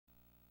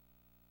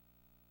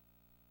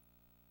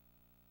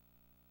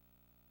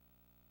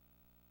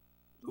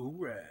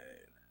Alright.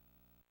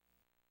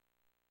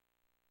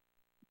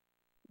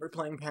 We're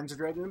playing Panzer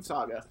Dragoon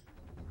Saga.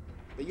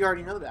 But you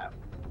already know that.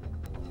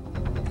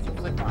 You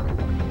clicked on it.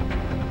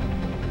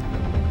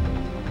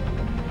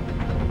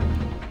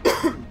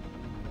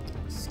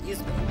 Excuse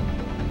me.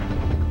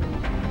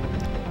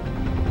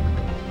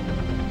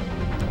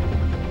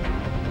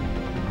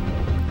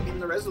 I mean,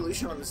 the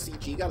resolution on the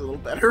CG got a little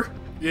better.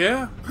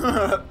 Yeah.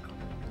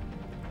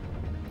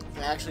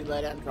 They actually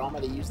let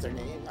Andromeda use their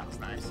name. That was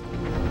nice.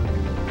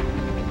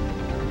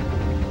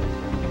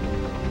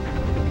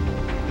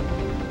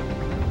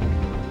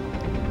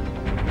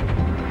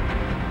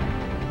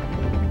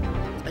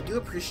 I do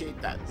appreciate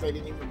that they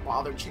didn't even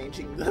bother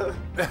changing the.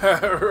 Right.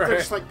 They're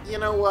just like, you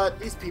know what?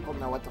 These people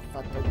know what the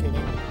fuck they're getting.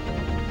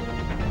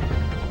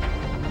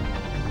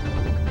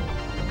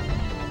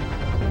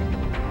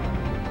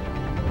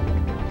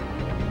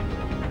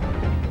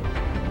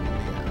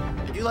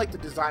 I do like the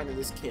design of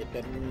this kid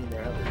better than any of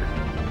their other.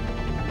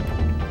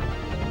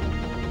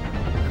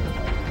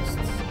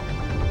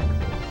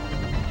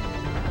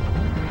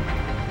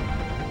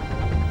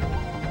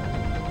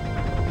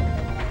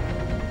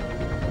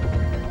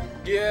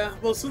 Yeah,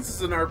 well, since it's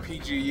an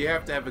RPG, you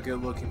have to have a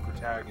good-looking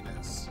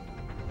protagonist.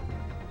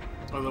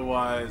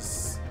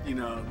 Otherwise, you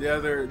know,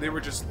 they were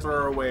just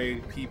throwaway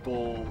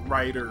people,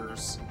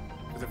 writers,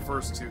 for the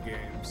first two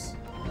games.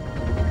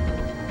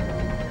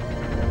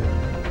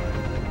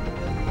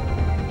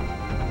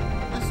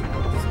 I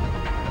suppose.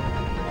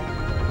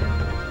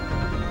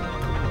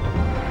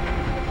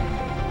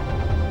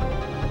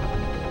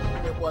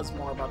 It was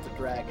more about the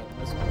dragon.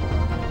 This one.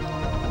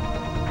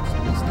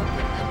 Somebody stuck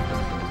their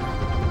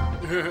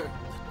head.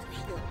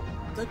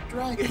 The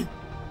dragon.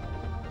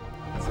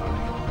 Sorry.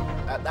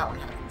 That one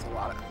happens a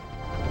lot. I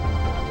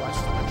watch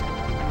too much.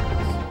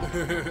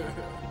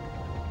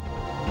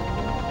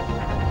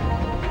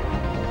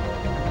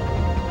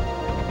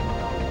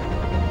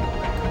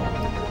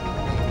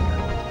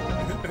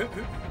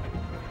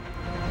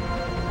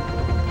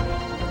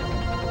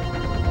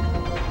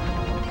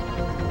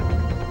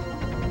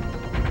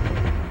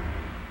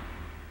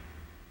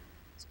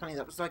 It's funny,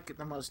 that was like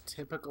the most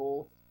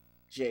typical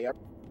JR.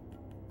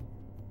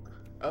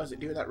 Oh, is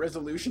it doing that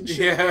resolution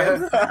shit?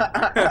 Yeah.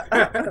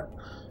 I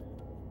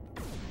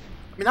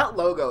mean, that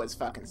logo is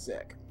fucking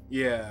sick.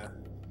 Yeah.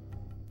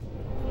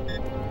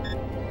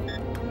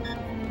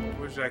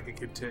 Wish I could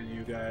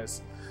continue,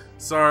 guys.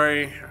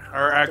 Sorry,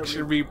 our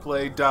action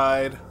replay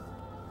died.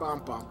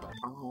 Bum, bum,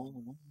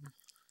 bum.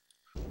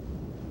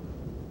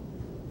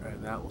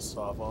 And that will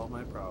solve all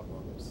my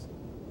problems.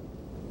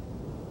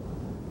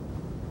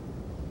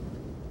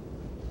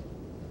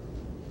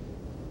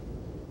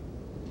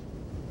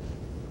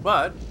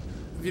 But,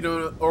 if you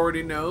don't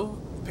already know,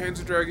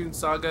 Panzer Dragoon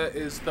Saga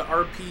is the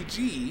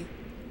RPG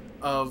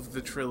of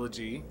the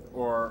trilogy,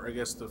 or I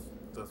guess the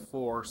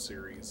 4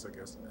 series, I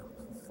guess.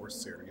 4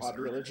 series.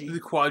 Quadrilogy. The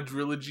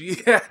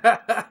quadrilogy.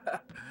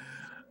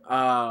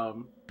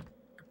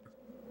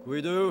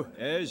 Guido,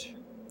 Edge.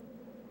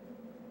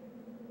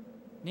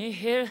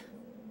 Nihil.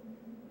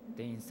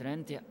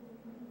 Dinstrentia.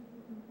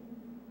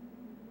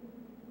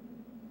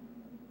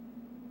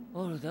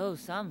 Although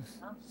some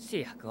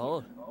see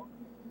goal.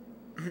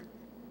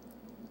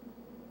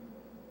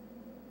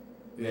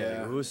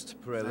 Yeah, Just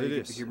I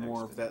get to hear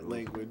more of that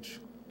language.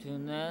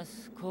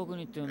 Tunes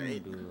cognitum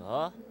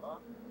lua.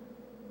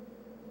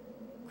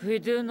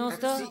 Guido no See,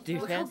 sta look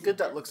how defense. good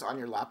that looks on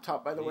your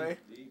laptop, by the way.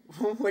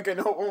 Like, I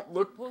know it won't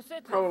look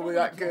probably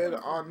that good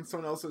on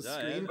someone else's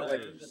screen, but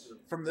like,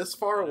 from this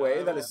far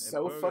away, that is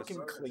so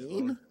fucking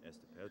clean.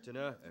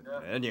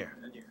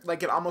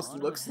 Like, it almost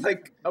looks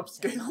like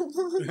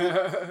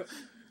upscale.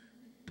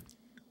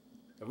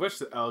 I wish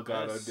the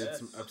Elgato did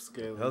some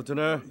upscaling.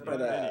 But,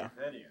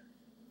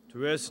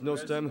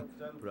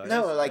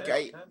 No, no, like,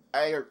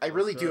 I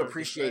really do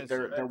appreciate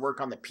their work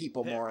on the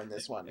people more in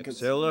this one, because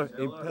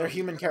their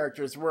human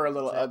characters were a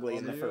little ugly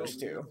in the first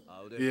two.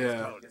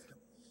 Yeah.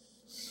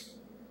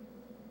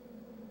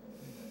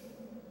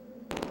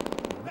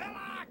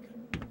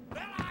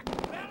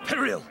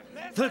 Imperial,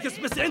 Turkish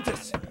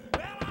Presentes.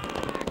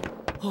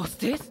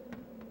 Hostis?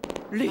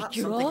 Not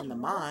something in the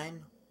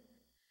mine.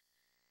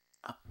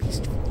 A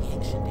beast from the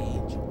ancient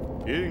age.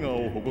 栄華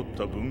を誇っ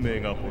た文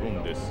明が滅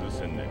んで数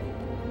千年。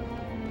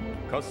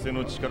かつて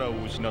の力を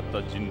失っ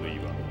た人類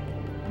は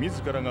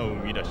自らが生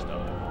み出した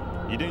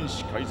遺伝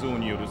子改造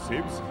による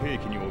生物兵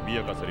器に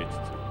脅かされつつ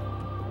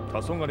黄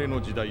昏の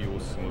時代を過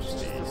ごし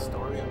ている。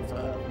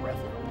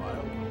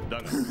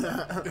だが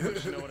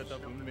失われた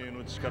文明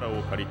の力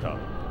を借りた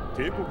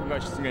帝国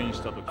が出現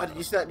した時 Did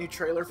you see that new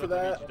trailer for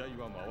that? 時代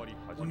は回り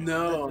始め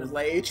No. The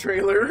Lay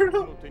trailer?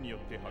 の手によっ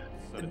て発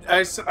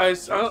掘された I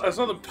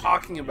saw them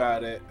talking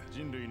about it,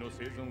 人類の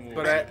生存を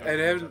but I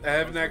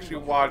haven't actually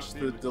watched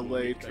the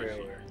delay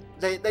trailer.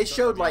 They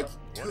showed like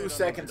 2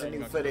 seconds of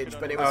new footage,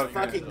 but it was Okay.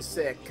 fucking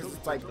sick, because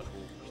it's like,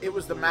 it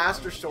was the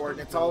Master Sword,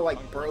 and it's all like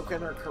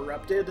broken or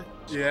corrupted.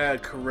 Yeah,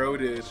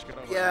 corroded.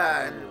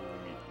 Yeah, and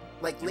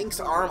like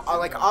Link's arm,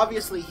 like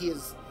obviously he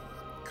is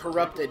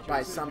corrupted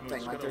by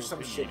something, like there's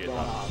some shit going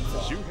on,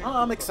 so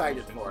I'm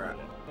excited for it.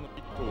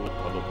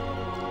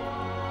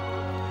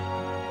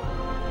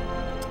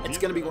 It's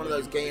gonna be one of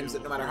those games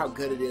that no matter how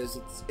good it is,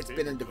 it's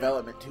been in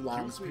development too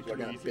long, so people are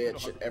gonna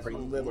bitch at every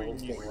little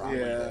thing wrong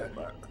with it.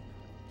 But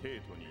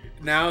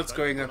Now it's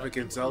going up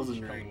against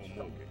Elden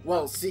Ring.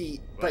 well, see,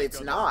 but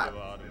it's not.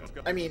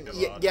 I mean,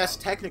 yes,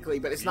 technically,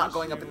 but it's not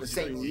going up in the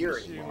same year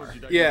anymore.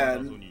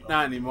 Yeah,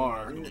 not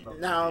anymore.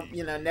 Now,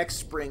 next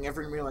spring,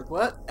 everyone will be like,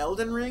 what?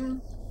 Elden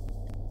Ring?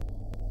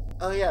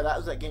 Oh yeah, that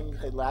was that game you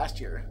played last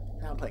year.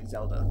 Now I'm playing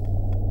Zelda.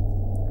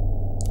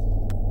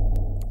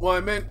 Well,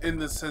 I meant in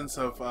the sense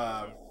of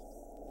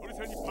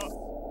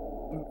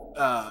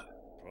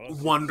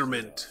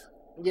wonderment.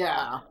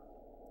 Yeah.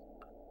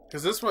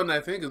 Because this one, I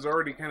think, is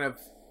already kind of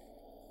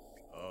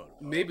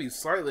maybe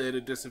slightly at a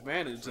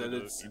disadvantage that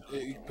it's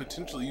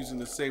potentially using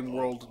the same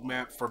world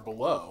map for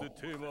below.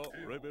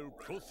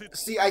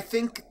 See, I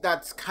think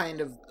that's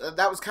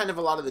that was kind of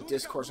a lot of the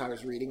discourse I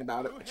was reading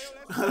about it, which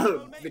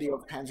video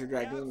of Panzer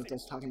Dragoon with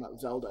us talking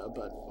about Zelda,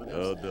 but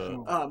whatever.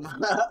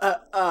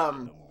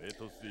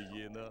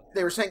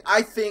 They were saying,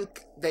 I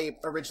think they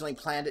originally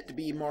planned it to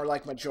be more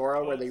like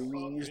Majora, where they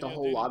reused a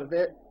whole lot of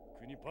it,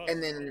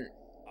 and then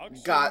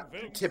got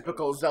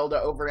typical Zelda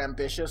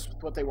overambitious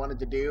with what they wanted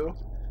to do,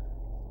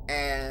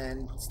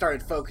 and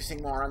started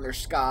focusing more on their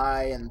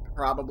sky and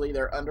probably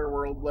their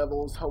underworld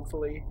levels,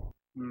 hopefully.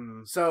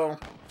 So,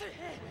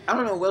 I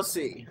don't know, we'll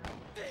see.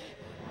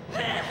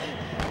 And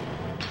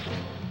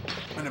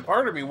a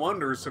part of me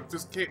wonders if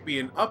this can't be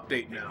an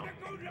update now.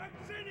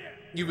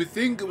 You would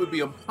think it would be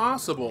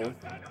impossible,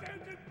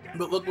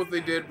 but look what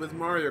they did with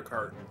Mario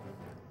Kart.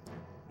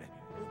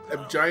 A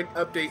giant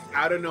update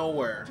out of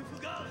nowhere.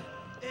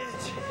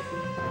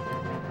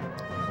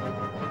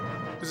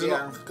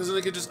 Because then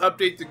they could just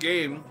update the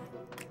game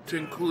to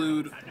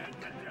include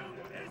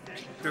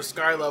the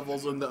sky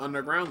levels and the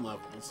underground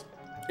levels.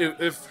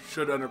 If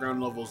should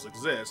underground levels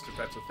exist, if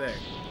that's a thing.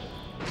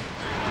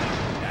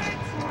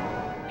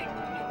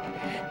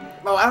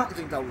 Well, I don't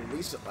think they'll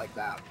release it like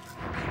that.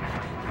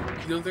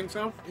 You don't think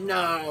so?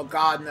 No,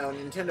 God, no.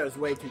 Nintendo's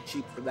way too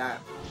cheap for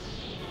that.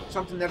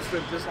 Something that's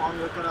been this long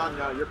working on,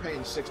 no, you're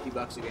paying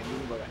 $60 again. You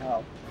can go to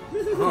hell.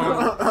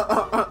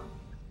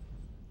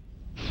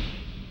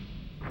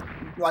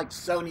 Like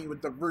Sony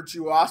with the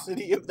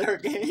virtuosity of their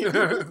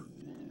game.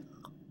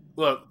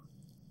 Look,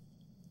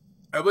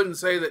 I wouldn't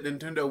say that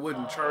Nintendo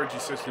wouldn't charge you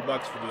 $60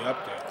 for the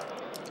update.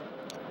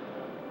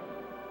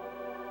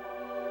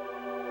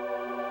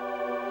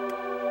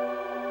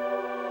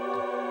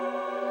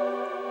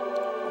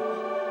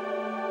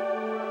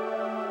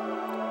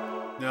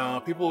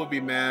 No, people would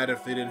be mad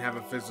if they didn't have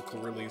a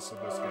physical release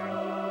of this game.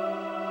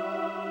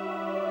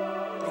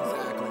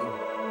 Exactly.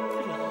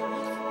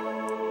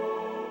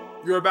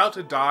 You're about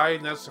to die,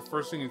 and that's the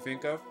first thing you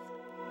think of?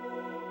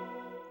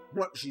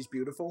 What, she's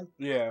beautiful?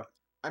 Yeah.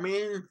 I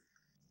mean,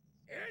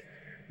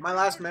 my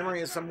last memory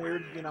is some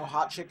weird,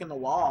 hot chick in the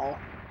wall.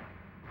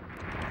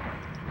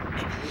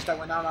 At least I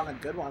went out on a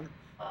good one.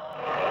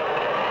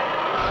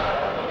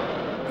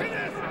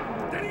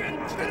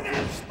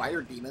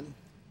 Spider demon.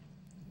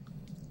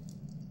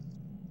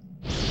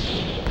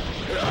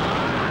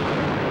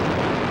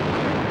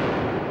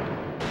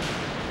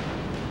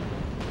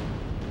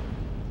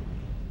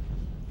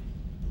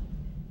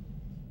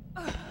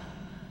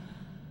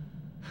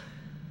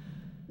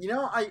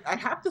 I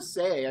have to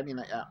say, I mean,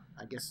 I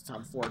guess it's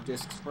on 4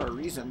 discs for a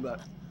reason,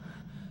 but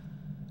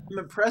I'm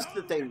impressed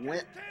that they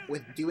went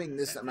with doing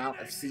this amount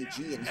of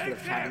CG instead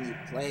of having you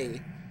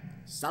play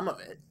some of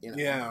it,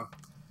 Yeah.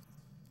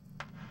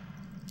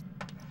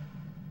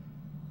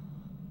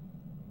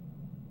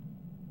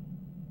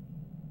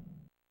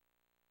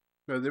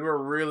 But they were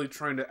really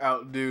trying to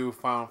outdo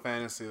Final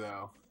Fantasy,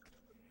 though.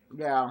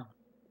 Yeah.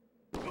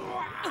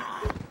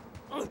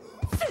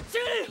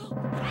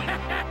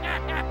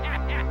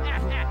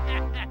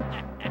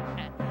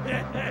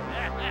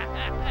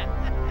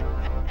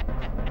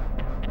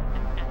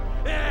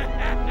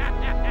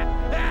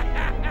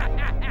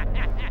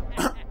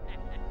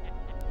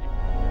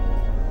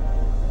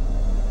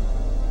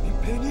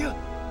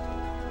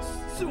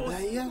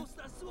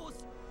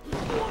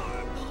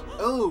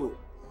 Oh.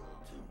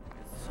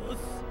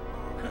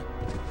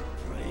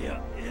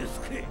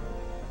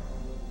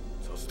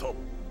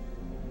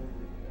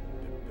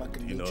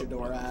 Fucking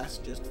luchador ass,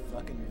 just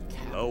fucking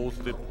cat. Laos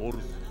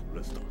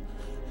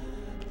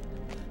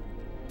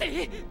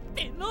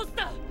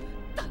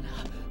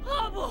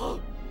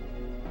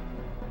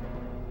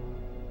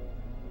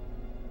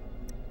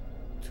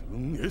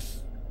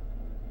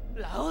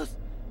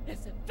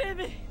is a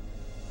baby.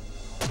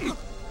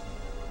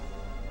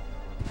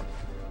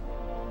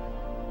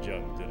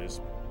 Young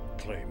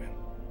claiming.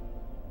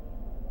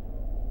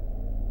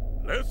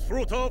 Let's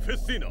float our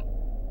festina.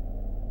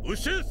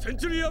 Ushe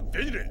Centuria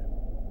Venire.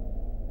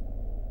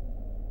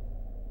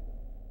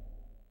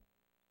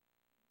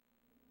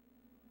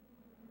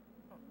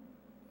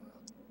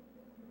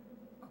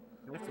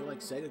 I feel like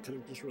Sega could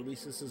have just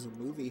released this as a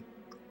movie.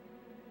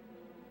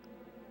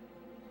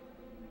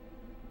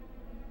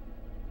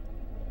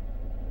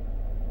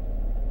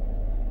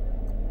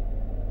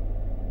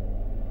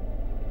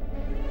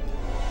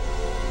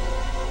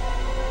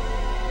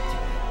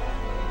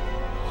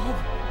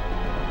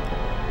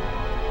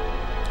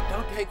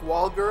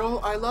 girl.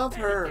 I love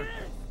her.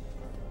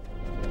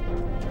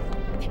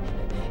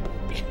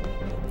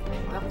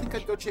 I don't think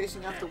I'd go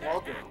chasing after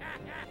wall girl.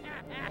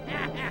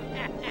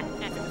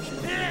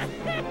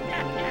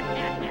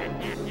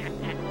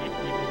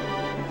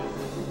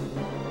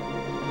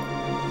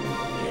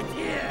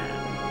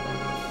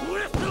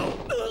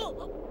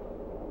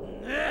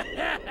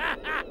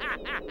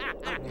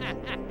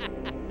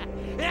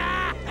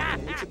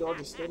 Luchador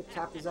just straight up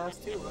capped his ass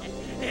too, right?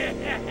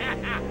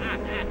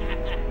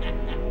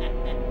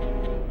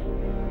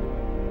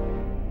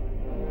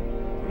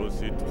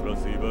 Proceed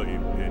Placeva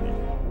Impenia,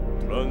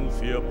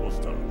 Transia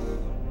Postars.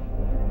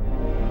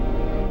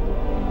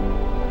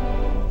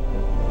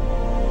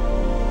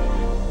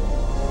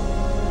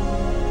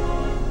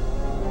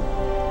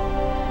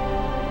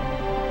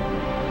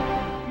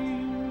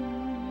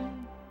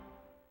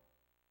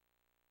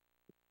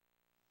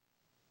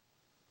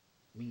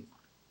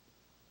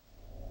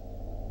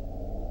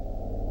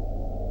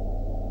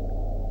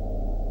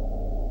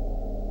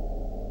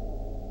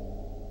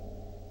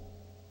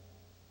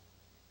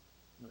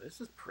 This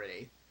is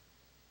pretty.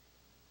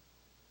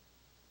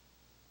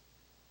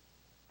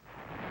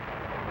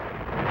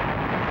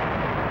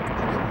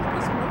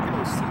 This American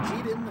was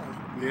CG'd, didn't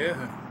they? Yeah.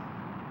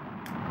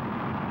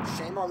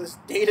 Shame all this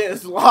data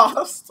is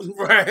lost.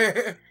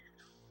 Right.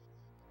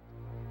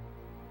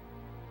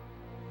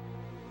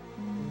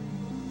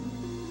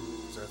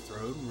 There's our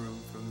throne room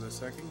from the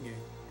second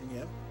game.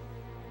 Yep.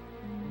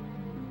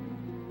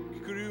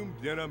 Icurium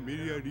Diana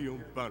Milia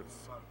Leon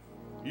Barus.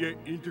 Ie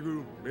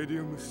Integrum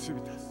Medium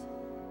Civitas.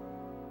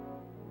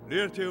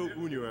 Learteo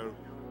Univer,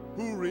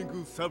 Who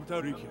Ringu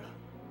Sabtaricia,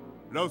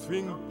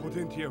 Lauswing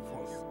Potentia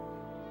Force.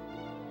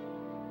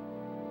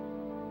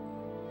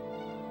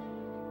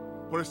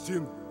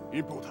 Prestin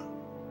Importa.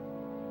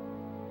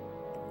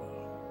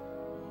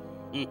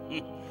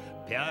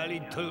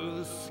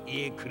 Pialitus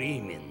e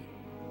crimen,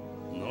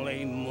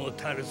 nole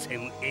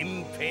motarsem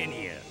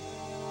impenia.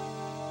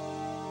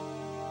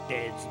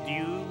 Des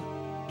diu,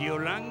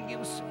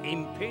 diolangius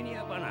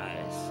impenia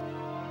banais,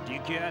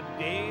 dicia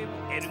dev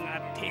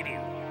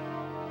ergaterium.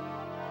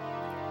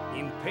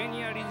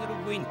 Impenia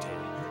little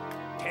winter,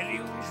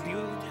 terius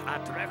viewed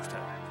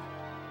attractor.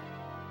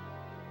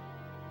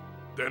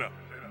 Dena.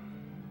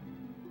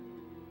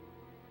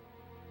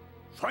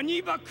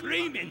 Faniba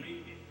crimen,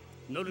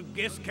 nor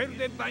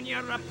gescerde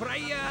banyara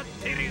praia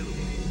terium.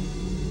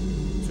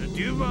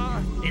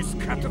 Seduva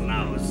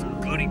escatanaus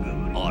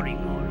gurigum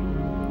origor.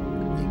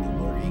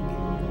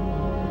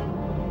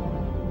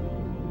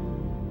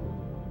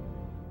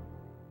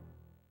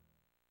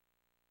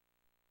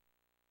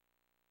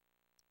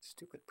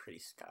 Stupid pretty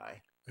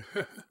sky.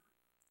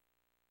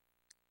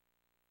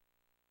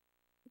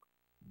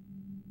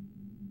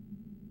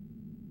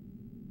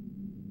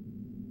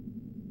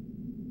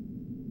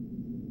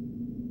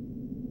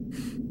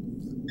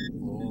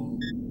 Oh.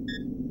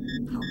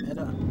 How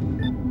meta.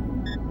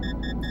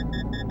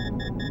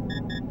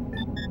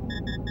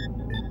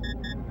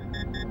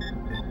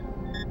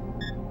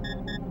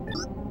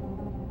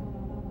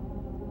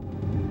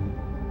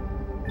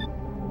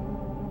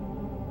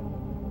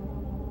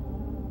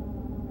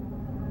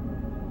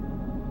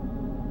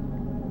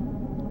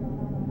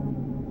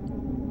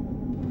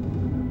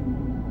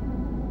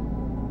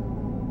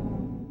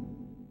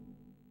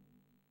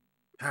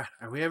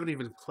 And we haven't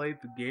even played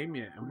the game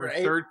yet. And we're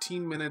Right.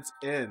 13 minutes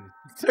in.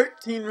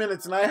 13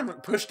 minutes and I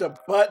haven't pushed a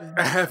button.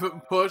 I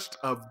haven't pushed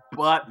a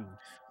button.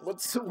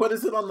 What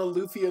is it on the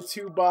Lufia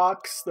 2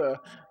 box? A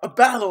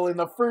battle in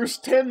the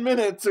first 10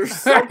 minutes or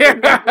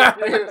something.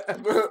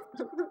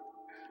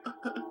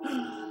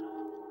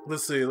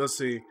 Let's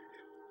see.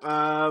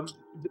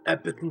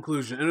 Epic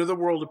conclusion. Enter the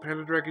world of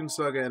Panzer Dragoon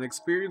Saga and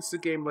experience the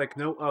game like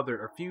no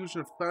other. A fusion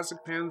of classic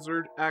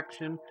Panzer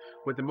action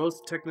with the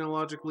most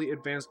technologically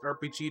advanced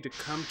RPG to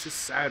come to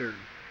Saturn.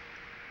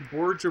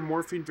 Board your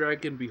morphing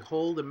dragon,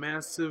 behold the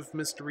massive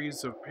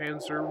mysteries of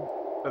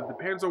the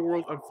Panzer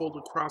world unfold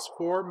across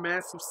 4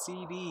 massive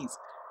CDs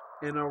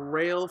and a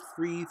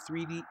rail-free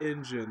 3D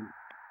engine.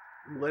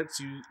 Lets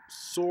you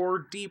soar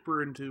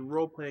deeper into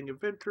role-playing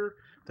adventure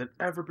than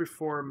ever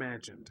before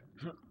imagined.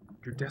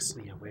 Your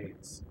destiny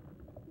awaits.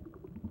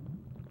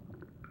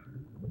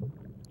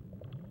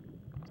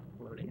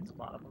 Loading a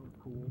lot of them.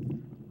 Cool.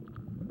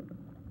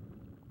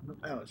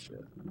 Oh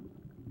shit.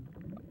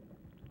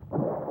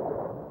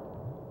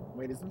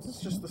 Wait, isn't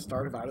this just the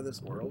start of Out of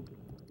This World?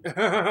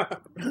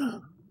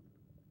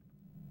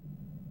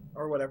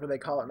 Or whatever they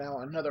call it now,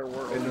 Another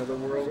World. Another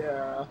World?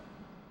 Yeah.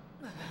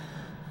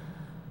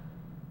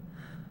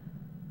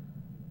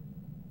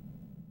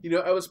 You know,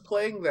 I was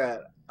playing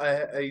that.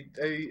 I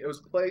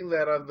was playing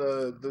that on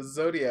the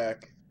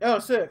Zodiac, Oh,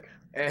 sick.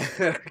 and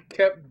I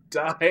kept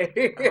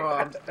dying.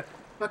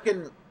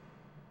 Fucking...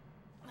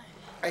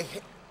 I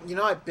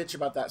bitch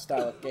about that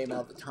style of game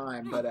all the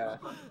time, but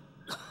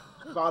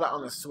bought it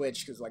on the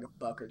Switch because like $1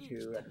 or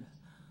 $2, and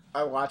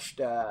I watched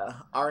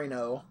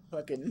Arino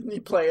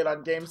fucking play it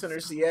on Game Center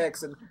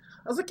CX, and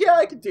I was like, yeah,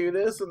 I could do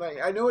this, and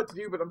I know what to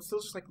do, but I'm still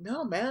just like,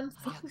 no, man,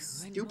 fuck this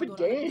stupid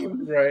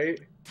game. Right?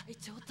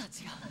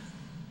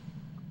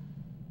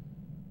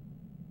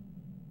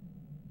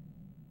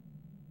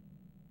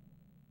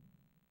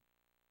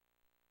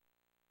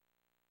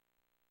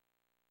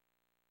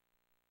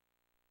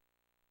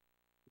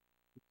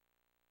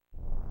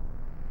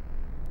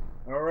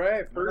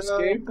 right, first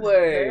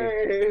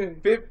gameplay. Hey.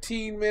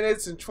 15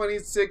 minutes and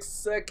 26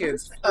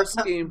 seconds. First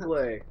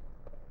gameplay.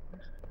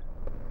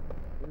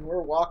 And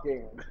we're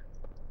walking.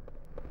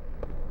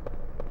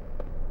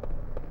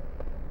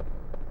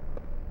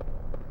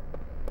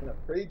 In a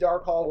pretty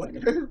dark hallway.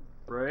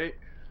 Right?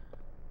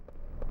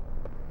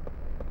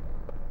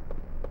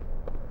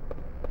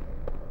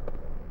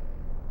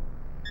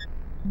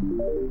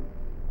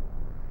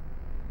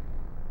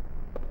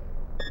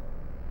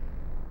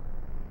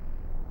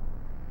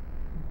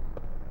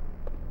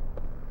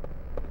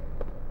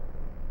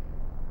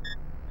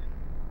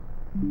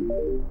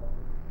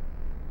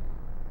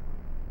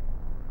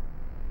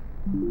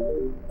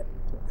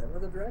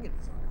 Another dragon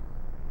design.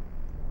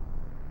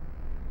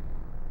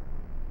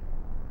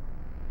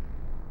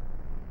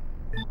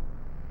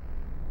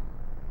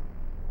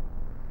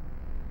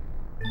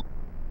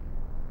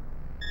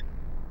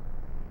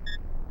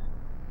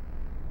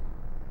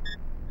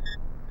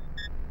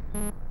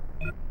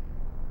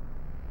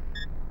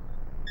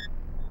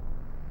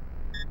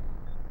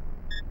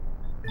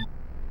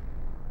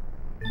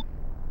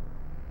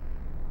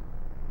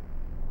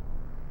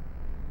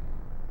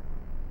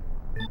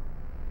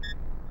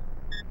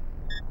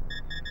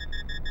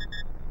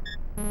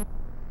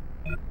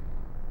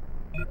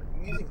 Are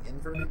you using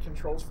inverted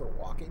controls for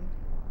walking?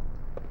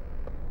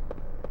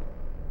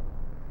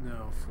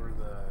 No, for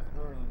the...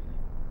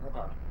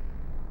 Okay.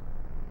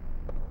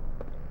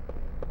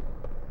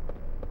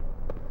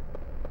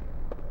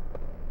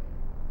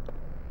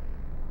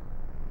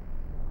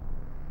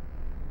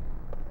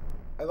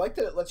 I like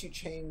that it lets you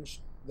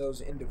change those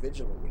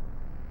individually.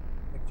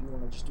 Like, do you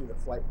want to just do the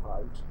flight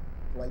parts?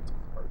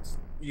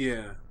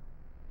 Yeah.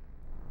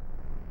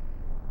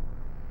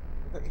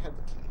 I thought you had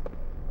the key.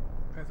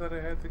 I thought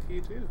I had the key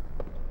too.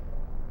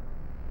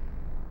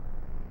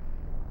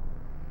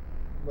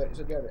 Wait,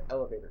 so you had the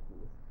elevator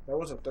key. That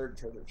was a third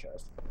treasure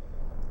chest.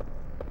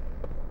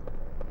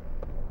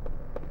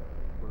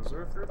 Was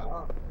there a third?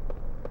 Ah.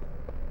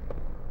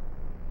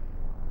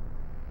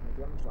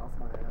 Maybe I'm just off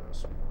my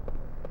ass.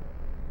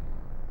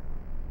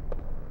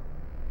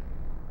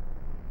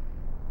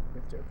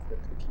 You have to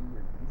equip the key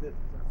or use it. Is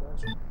that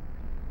fast?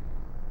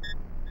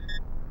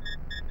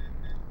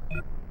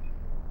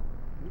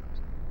 Oops.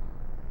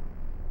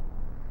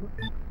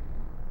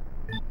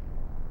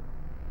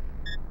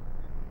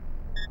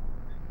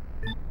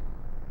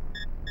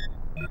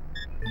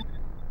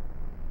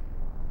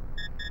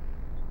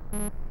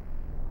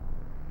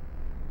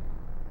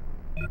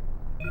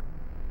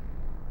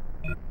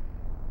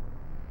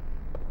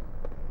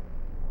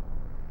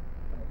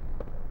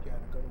 Yeah,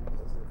 go to one of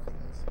those little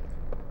thingies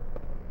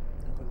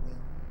and put it in.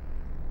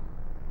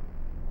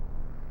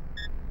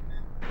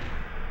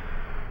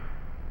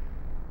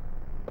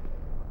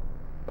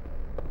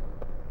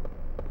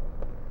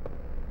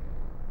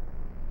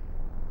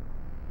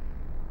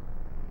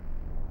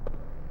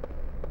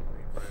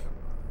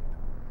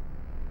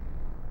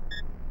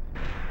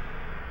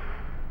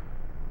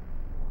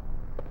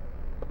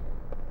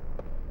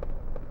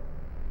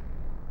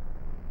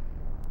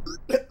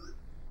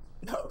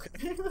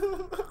 Okay.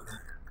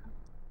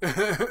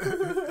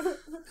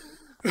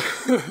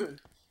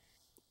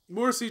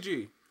 More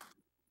CG.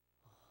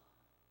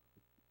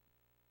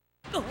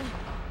 Like,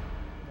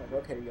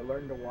 okay, you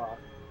learn to walk.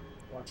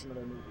 Watch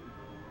another movie.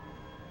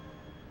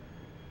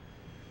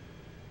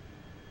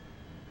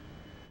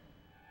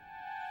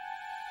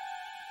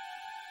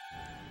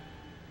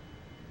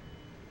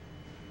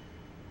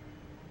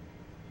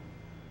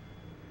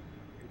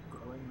 You're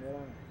growing that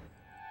eye.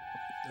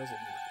 Doesn't it?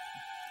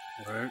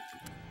 Right.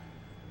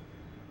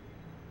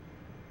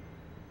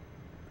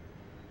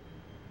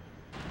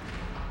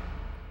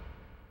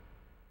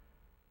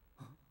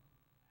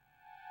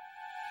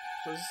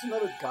 So is this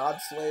another God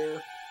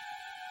Slayer?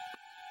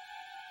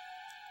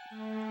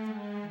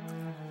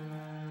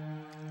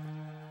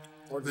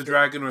 Or The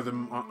dragon or the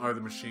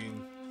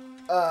machine?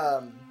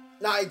 No,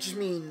 I just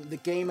mean the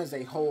game as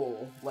a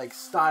whole, like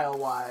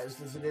style-wise.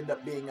 Does it end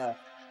up being a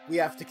we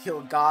have to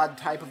kill God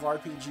type of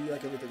RPG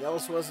like everything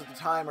else was at the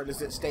time, or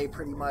does it stay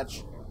pretty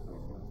much,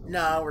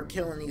 no, we're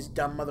killing these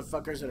dumb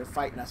motherfuckers that are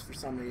fighting us for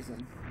some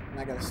reason, and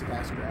I got a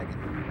sick-ass dragon?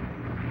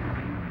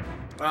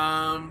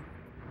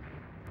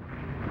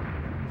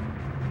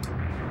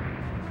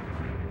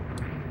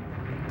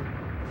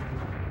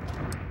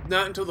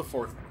 Not until the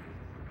fourth one.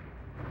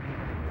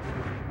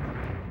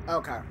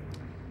 Okay.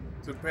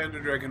 So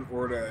Panzer Dragoon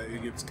Orta,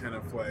 it gets kind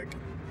of like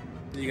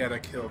you gotta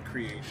kill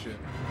creation.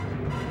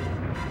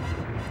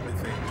 I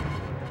think.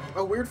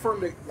 Oh, weird for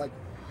him to like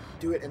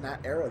do it in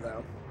that era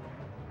though.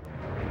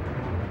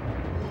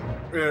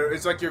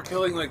 It's like you're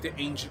killing like the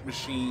ancient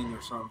machine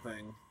or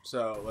something.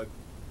 So like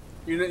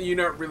you're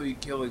not really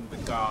killing the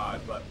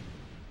god, but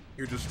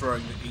you're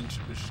destroying the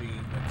ancient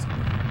machine that's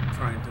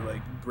trying to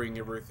like bring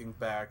everything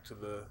back to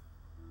the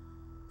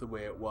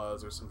way it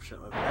was or some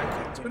shit like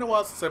that. It's been a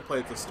while since I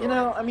played the story. You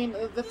know, I mean,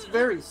 that's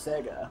very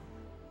Sega.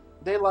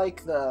 They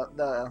like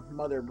the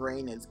Mother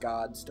Brain is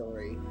God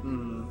story.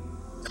 Mm.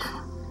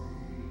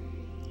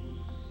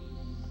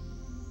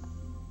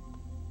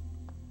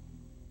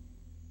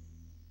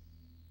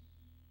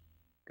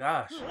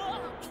 Gosh,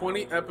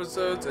 20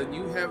 episodes and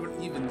you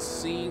haven't even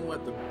seen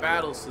what the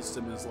battle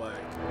system is like.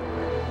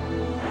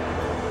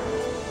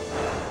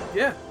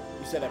 Yeah.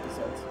 You said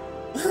episodes.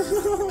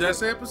 Did I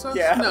say episodes?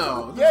 Yeah.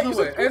 No. Yeah, no you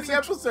way. said 20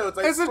 episodes.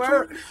 I said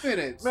swear. 20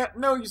 minutes. Matt,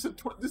 no, you said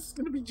 20. This is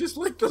gonna be just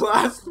like the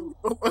last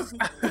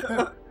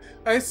one.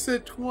 I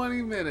said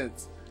 20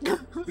 minutes.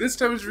 This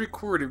time it's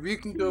recorded. We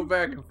can go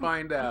back and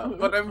find out.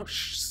 But I'm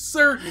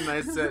certain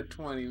I said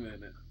 20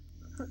 minutes.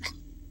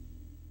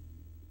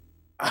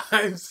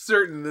 I'm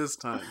certain this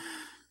time.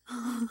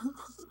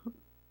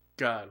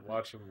 God,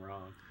 watch him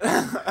wrong.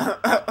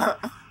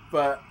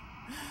 But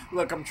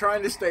look, I'm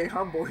trying to stay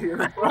humble here.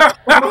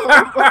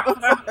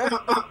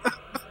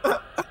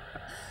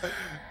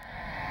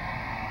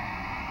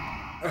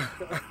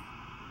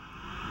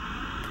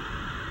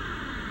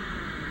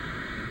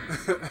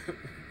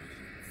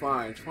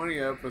 Fine, 20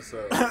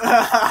 episodes.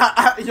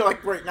 You're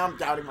like, great, now I'm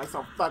doubting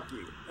myself. Fuck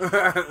you.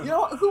 You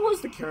know, who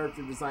was the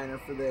character designer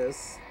for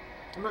this?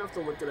 I'm gonna have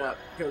to look it up,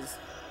 because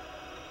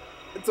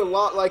it's a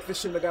lot like the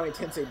Shin Megami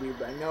Tensei dude,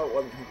 but I know it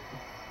wasn't him.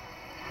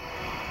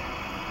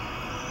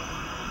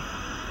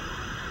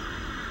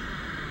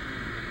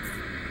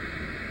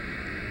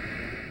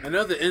 I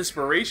know the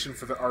inspiration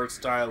for the art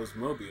style was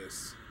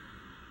Mobius.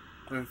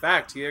 In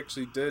fact, he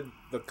actually did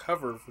the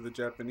cover for the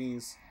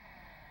Japanese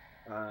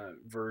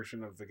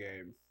version of the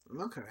game.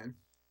 Okay.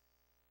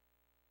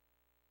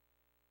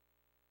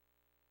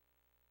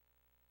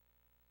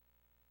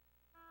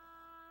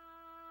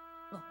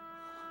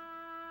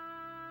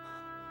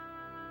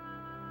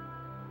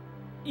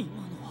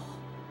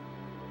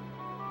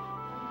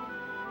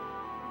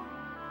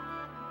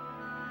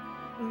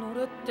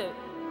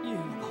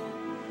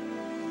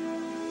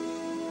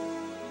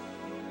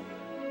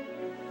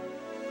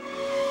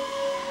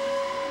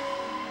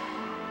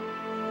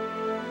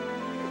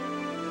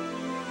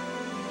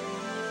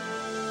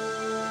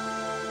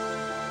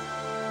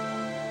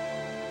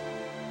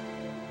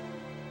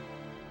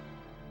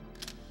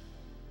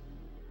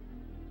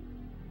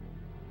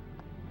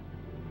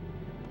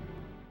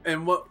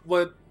 And what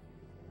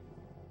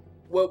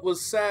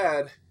was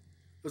sad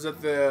was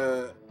that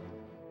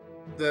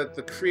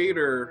the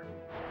creator,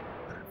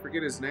 I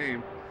forget his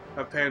name,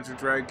 of Panzer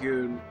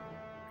Dragoon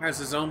has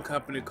his own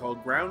company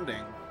called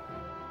Grounding.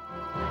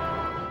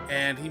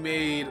 And he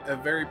made a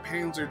very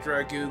Panzer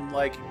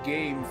Dragoon-like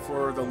game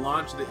for the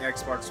launch of the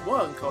Xbox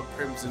One called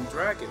Crimson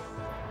Dragon.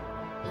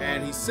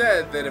 And he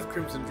said that if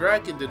Crimson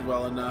Dragon did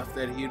well enough,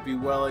 that he'd be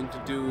willing to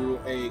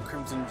do a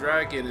Crimson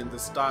Dragon in the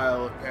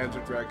style of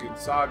Panzer Dragoon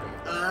Saga.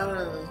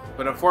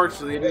 But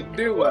unfortunately, it didn't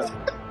do well.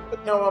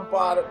 No one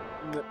bought it.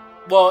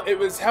 Well, it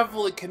was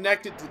heavily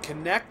connected to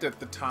Kinect at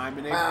the time,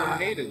 and everyone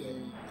hated it.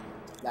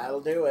 That'll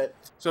do it.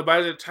 So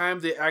by the time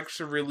they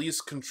actually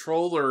released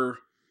controls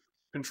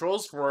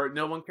for it,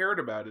 no one cared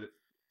about it.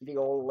 The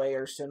old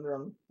layer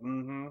syndrome.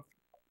 Mm-hmm.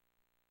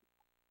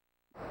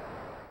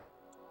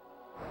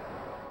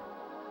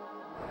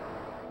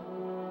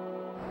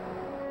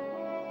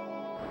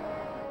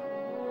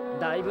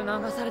だいぶ流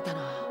されたな。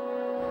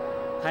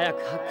早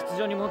く発掘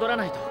所に戻ら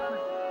ないと。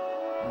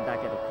だ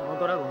けどこの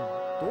ドラゴン、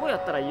どうや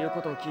ったら言う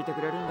ことを聞いて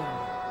くれるんだろ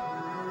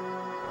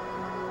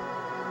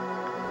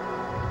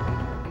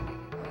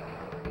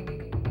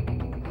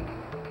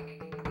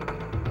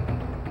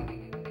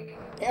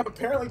う。Damn,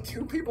 apparently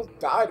 2 people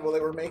died while they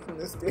were making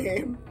this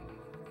game.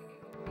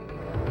 And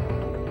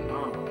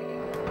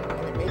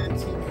it made the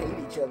team hate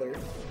each other.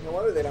 No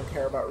wonder they don't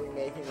care about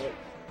remaking it.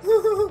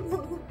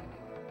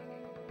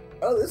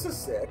 Oh, this is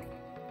sick.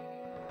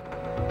 I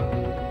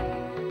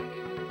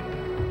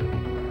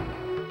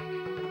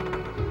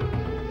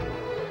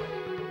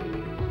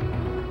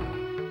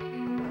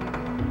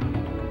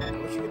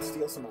wish you could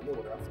steal some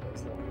underwear off of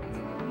those things.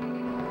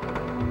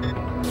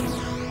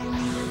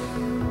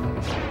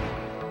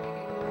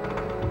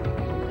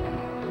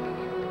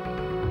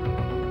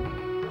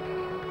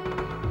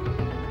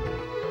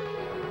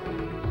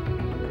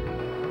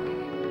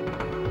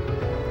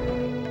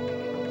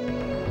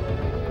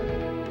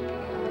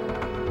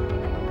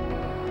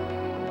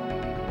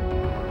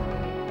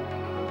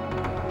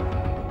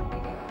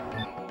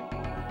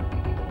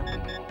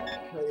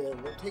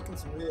 They're taking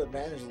some real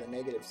advantage of the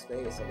negative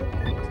space. I gotta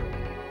give it to them.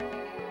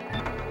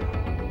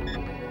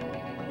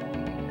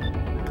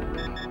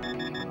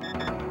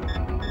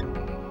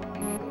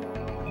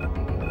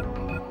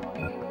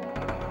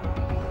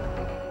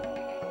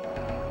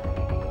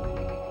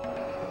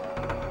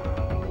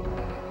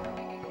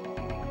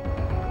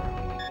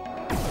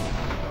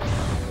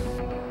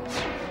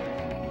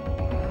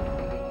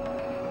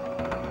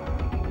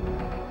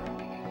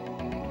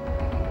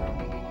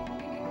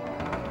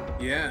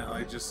 Yeah,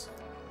 I just...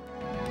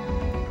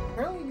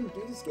 Apparently you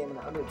can do this game in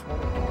under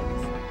 20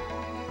 minutes.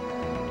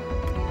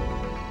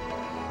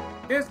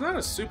 Yeah, it's not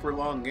a super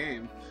long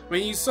game. I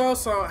mean, you saw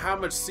how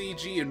much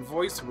CG and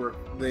voice work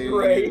they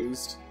Right.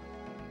 used.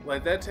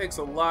 Like, that takes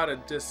a lot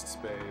of disk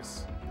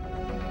space.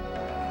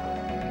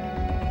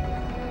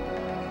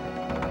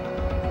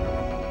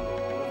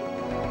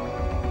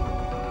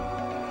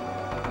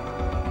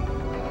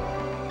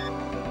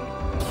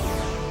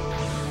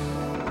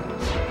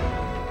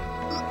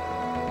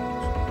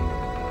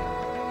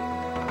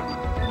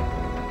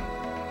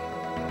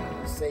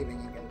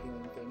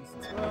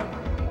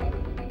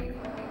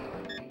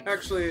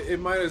 Actually, it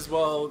might as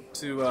well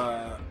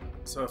to,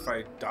 so if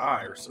I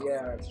die or something.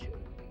 Yeah, that's true.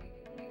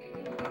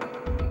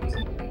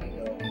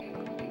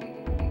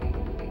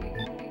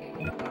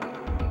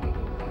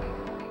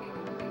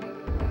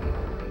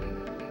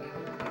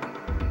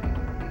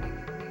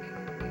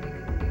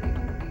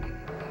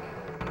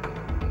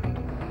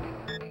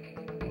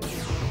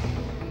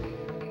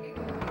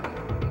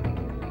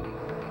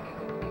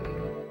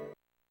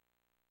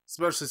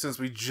 Especially since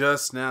we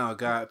just now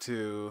got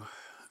to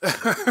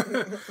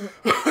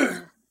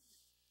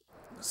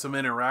some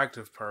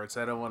interactive parts.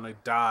 I don't want to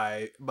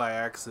die by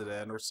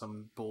accident or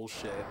some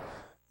bullshit.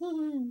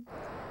 I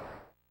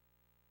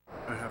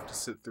have to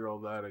sit through all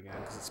that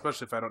again, 'cause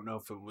especially if I don't know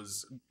if it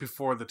was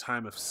before the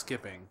time of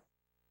skipping.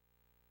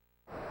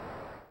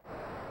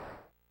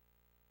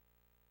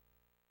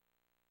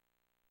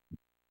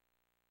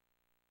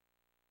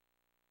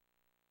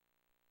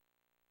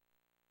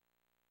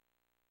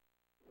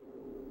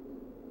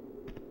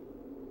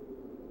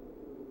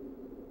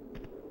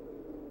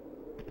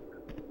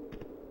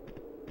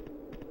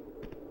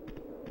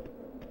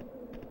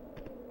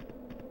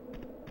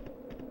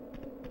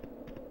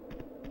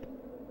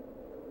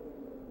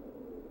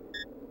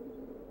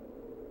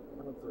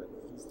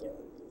 He's dead.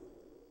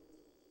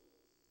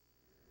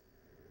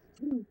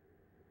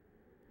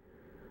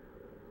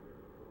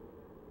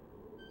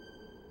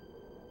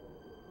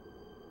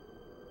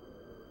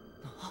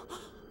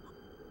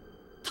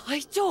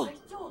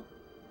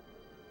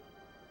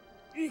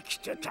生き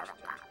てたのか。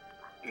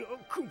よ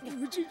く無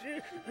事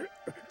で。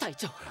隊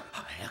長。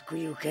早く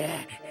行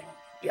け。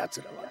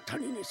奴らは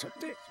谷に沿っ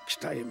て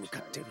北へ向か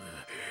ってる。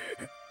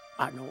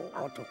あの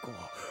男、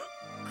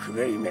ク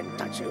レイメン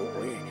たちを追え、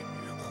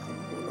本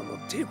物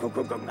の帝国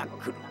軍が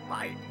来る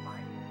前に。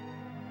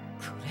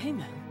クレイ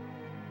メン？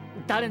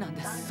誰なん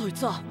です、そい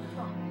つは。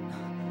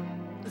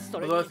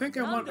Although I think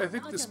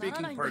the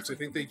speaking parts, I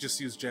think they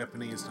just use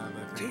Japanese now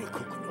that I think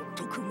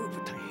about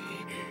it.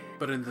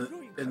 But in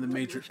the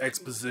major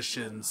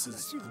expositions,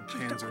 it's the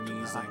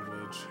Panzernese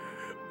language.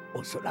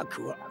 おそら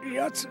くは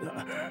奴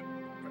が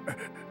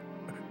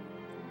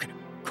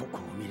ここ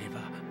を見れ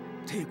ば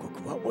帝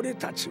国は俺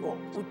たちを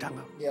疑う。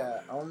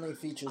Yeah, only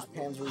features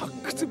Panzer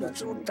発掘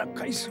物を奪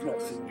回する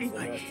以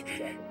外、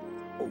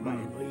お前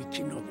の生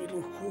き延び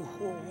る方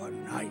法は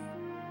ない。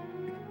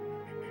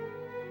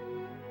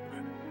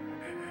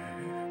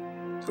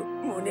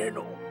胸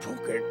のポ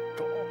ケッ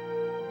ト。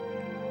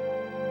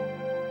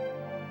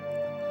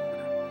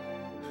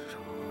そう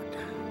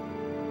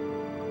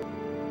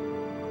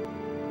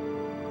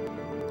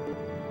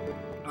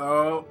だ。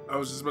Oh, I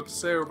was just about to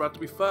say we're about to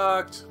be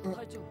fucked.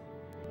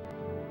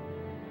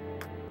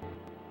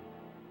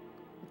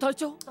 隊長。隊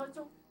長。隊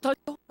長。隊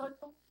長。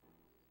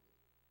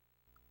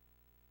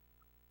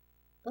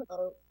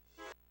Uh-oh.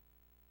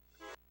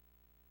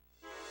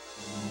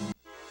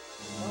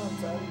 Oh, I'm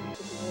sorry.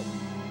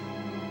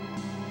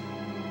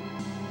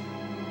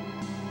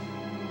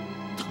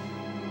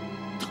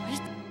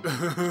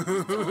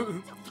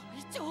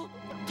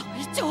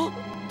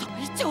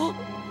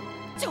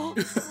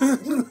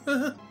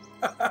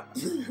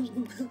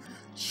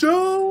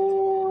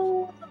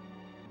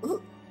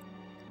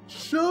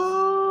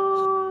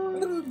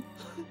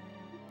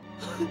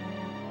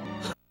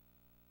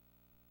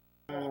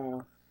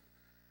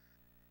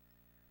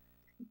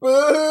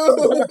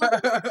 Boo!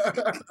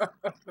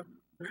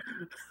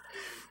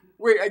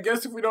 Wait, I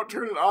guess if we don't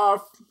turn it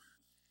off,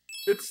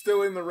 it's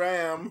still in the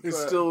RAM. It's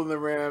still in the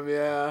RAM,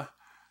 yeah.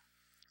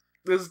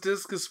 This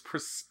disc is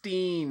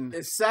pristine.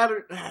 It's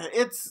Saturn.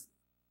 It's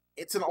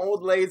an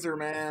old laser,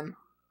 man.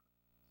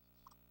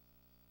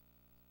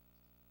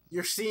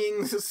 You're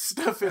seeing this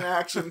stuff in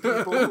action,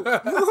 people.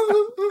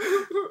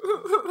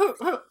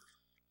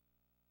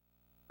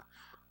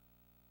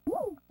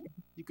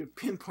 You could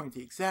pinpoint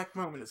the exact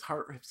moment his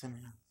heart rips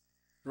in half.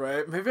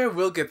 Right? Maybe I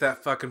will get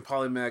that fucking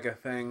Polymega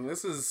thing.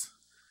 This is...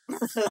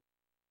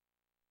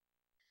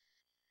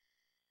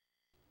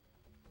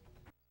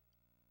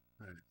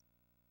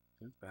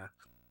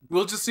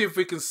 We'll just see if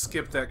we can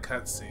skip that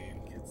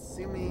cutscene.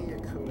 Katsumi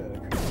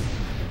Yakuda,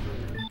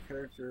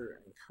 character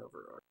and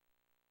cover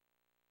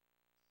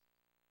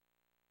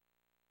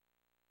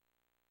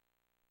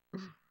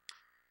art.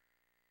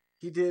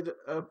 He did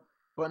a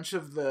bunch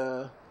of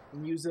the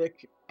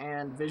music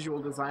and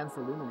visual design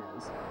for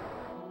Lumines.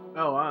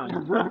 Oh, wow.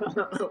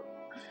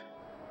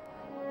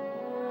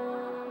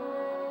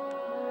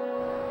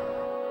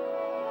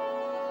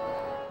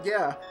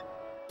 Yeah.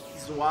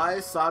 Zwei,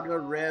 Saga,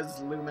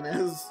 Res,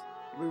 Lumines,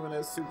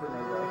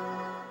 Supernova.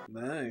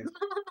 Nice.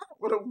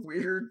 What a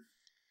weird...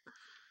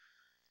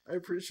 I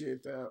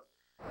appreciate that.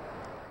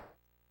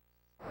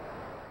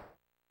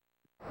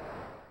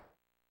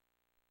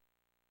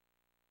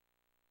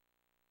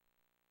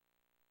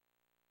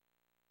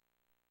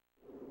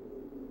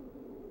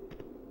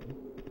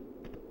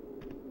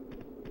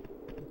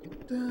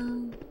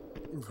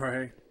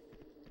 Right.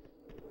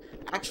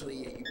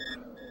 Actually,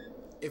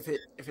 if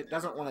it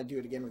doesn't want to do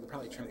it again, we could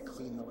probably try to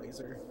clean the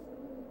laser.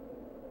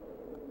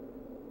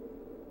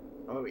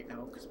 Oh wait,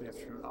 no, because we have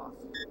to turn it off.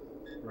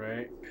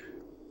 Right.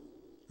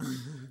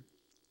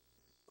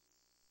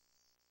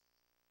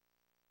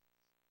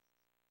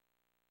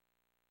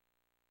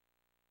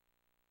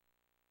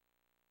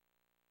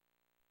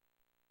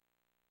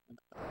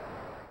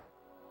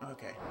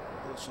 okay.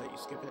 Did it show you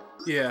skip it?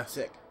 Yeah.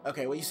 Sick.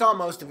 Okay, well, you saw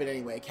most of it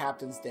anyway.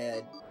 Captain's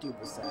dead. Dude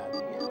was sad.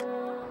 Yeah.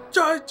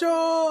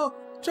 Jojo!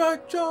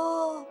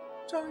 Jojo!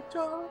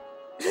 Jojo!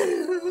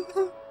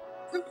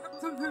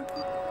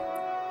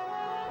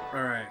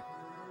 Alright.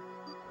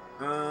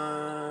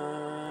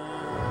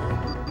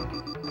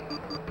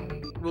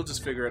 We'll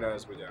just figure it out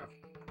as we go.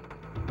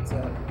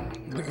 So,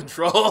 The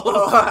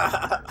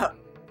controls!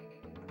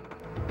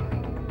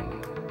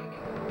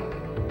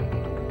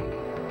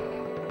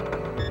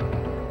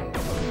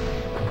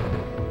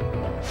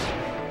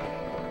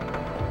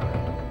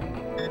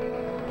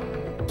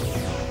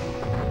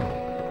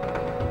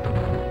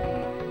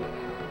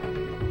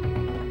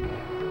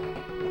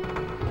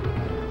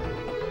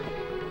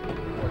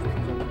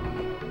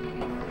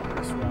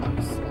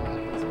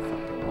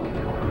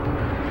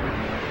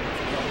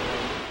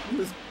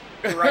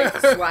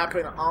 right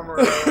slapping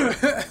Amuro.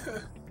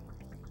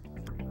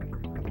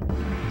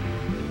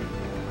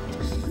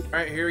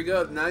 Alright, here we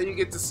go. Now you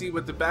get to see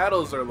what the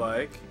battles are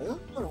like.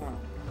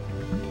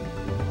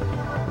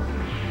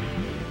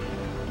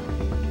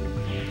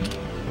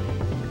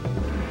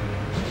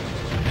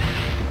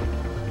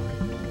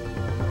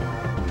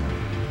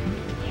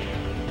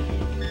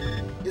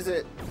 Is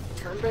it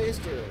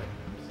turn-based or?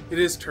 It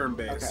is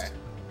turn-based. Okay.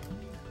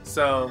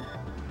 So,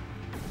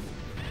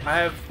 I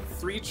have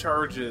 3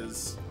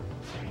 charges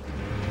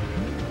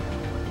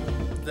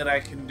that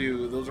I can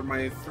do. Those are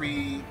my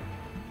 3,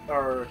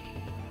 or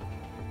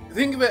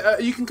think of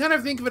it. You can kind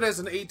of think of it as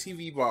an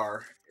ATV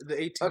bar. The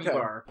ATV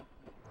bar.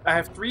 I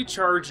have 3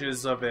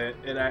 charges of it,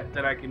 and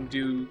that I can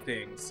do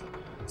things.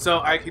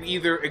 So I can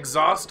either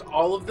exhaust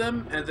all of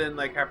them and then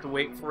like have to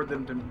wait for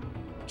them to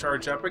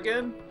charge up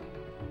again,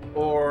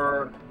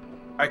 or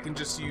I can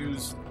just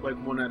use like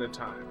one at a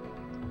time.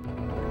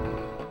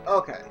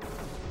 Okay.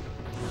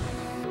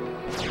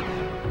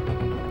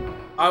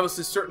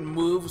 Obviously, certain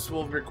moves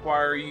will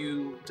require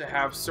you to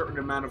have certain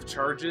amount of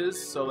charges.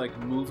 So, like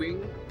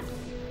moving,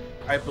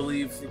 I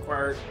believe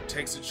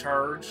takes a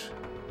charge.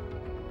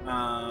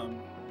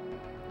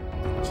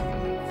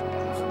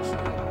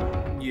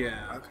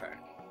 Yeah. Okay.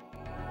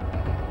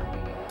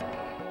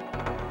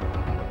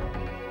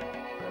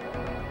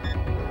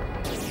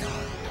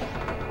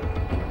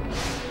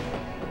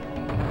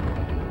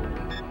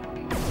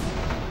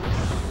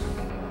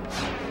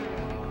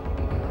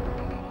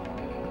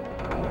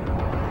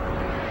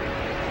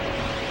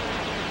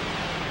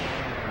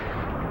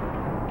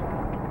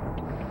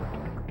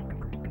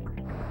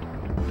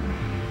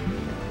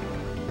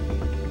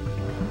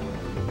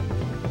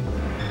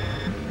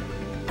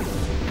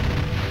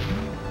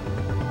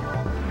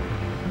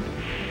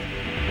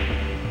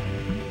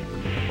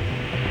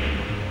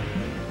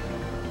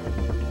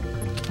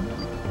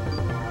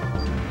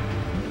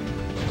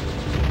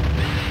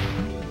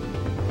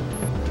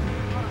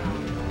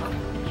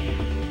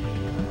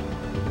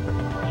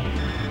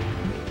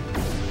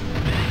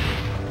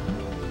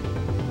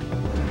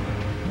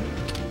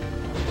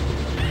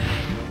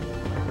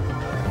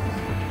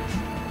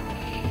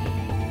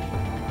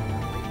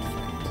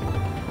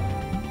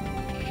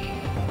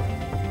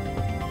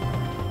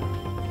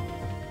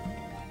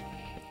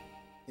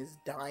 Is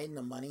dying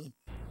the money?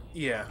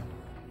 Yeah.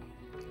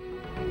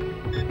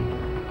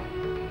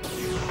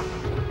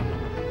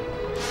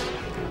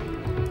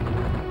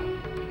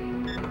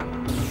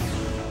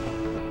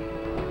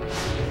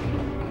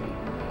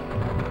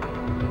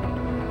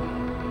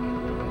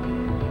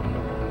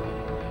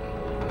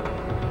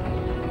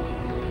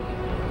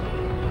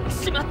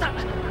 Shimata!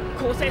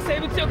 構成生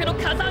物よけの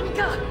風網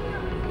か!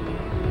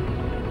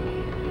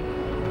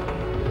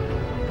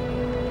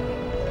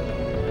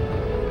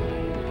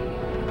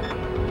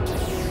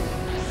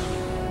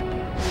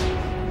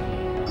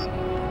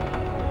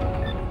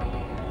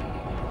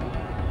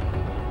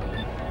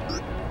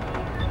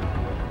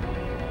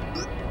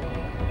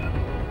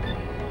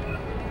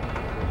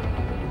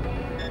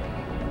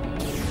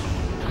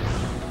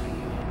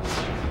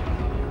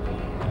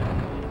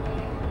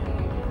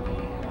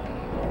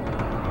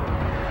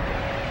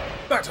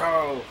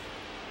 Battle!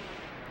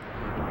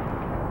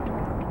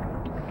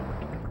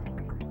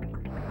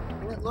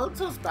 And it loads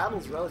those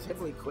battles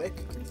relatively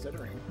quick,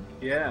 considering.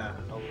 Yeah,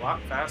 a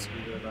lot faster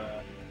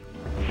than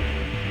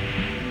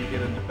when you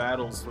get into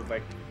battles with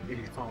like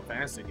any Final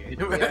Fantasy game.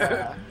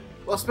 Yeah.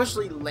 Well,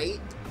 especially late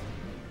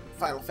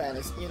Final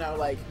Fantasy, you know,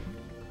 like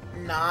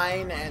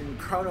 9 and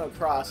Chrono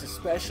Cross,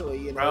 especially,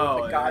 you know,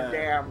 with the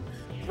goddamn.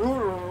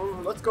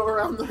 Let's go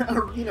around the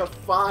arena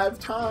 5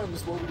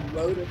 times while we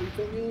load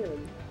everything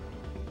in.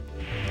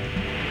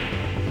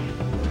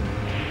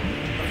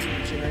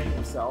 Regenerating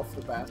himself,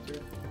 the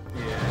bastard.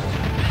 Yeah.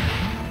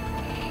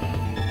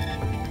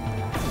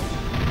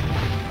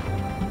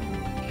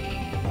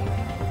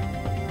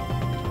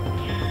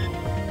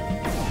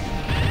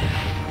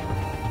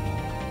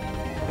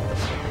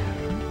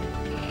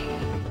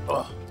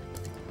 Oh.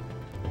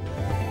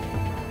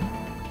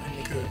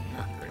 Only good,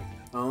 not great.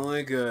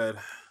 Only good.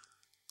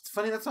 It's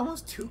funny, that's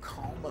almost too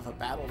calm of a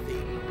battle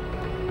theme.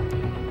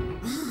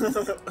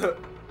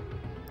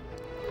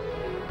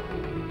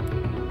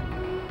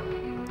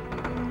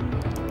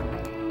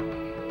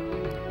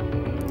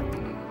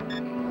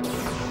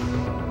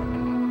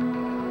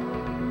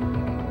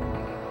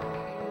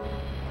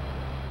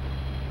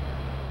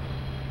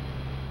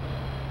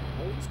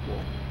 That was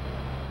cool.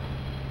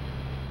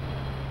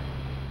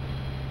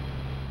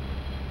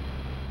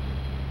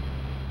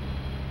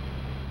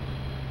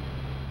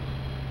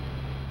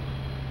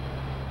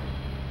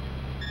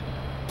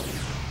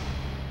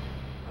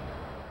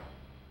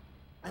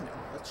 I know,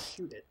 let's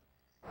shoot it.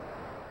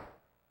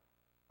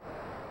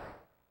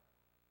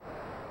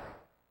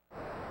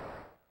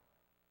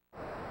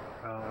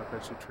 I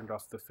bet you turned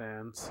off the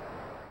fans.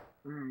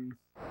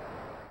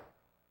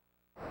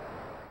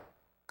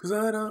 Cause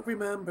I don't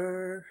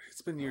remember.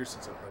 It's been years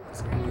since I played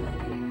this game.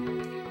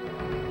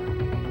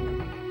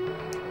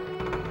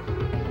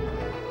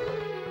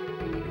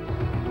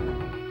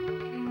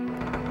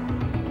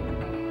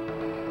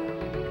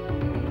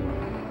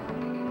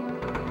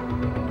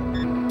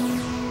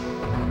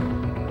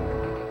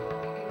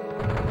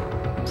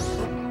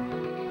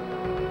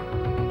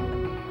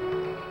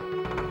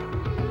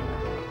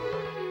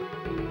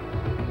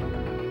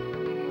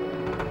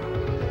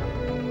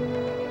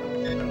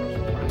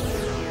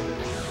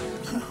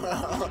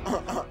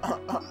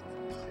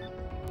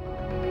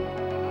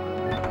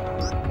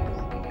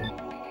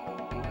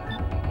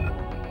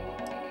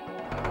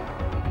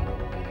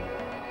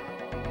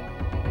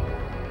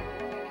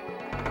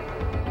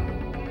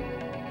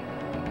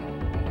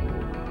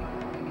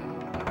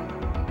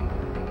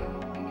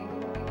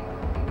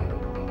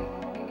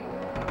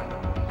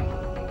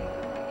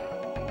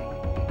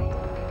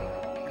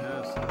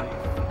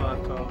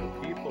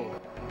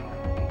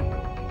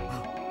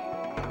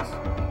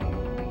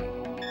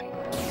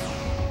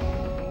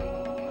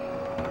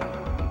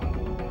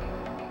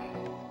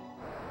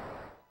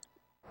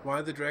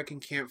 Why the dragon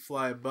can't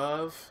fly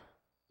above?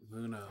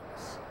 Who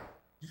knows?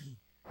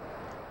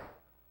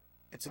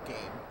 It's a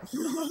game.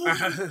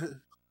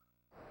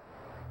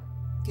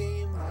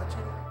 Game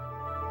logic.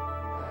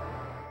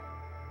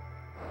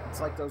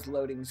 It's like those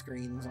loading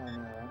screens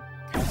on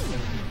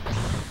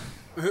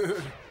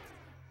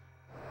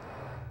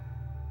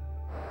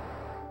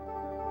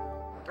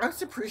I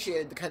just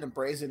appreciated the kind of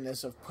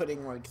brazenness of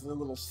putting like the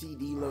little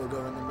CD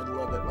logo in the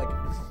middle of it, like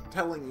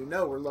telling you,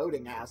 no, we're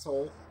loading,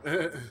 asshole.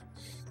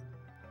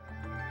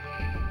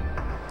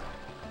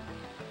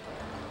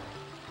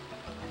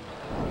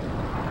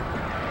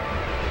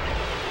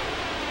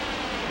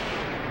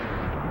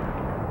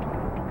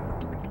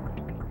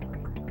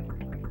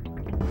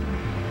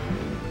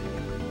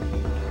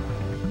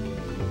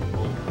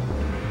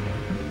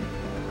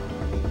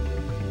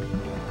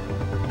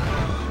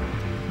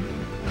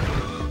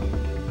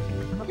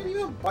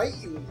 Bite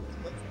you.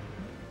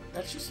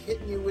 That's just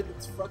hitting you with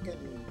its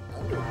fucking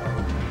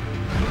underbite.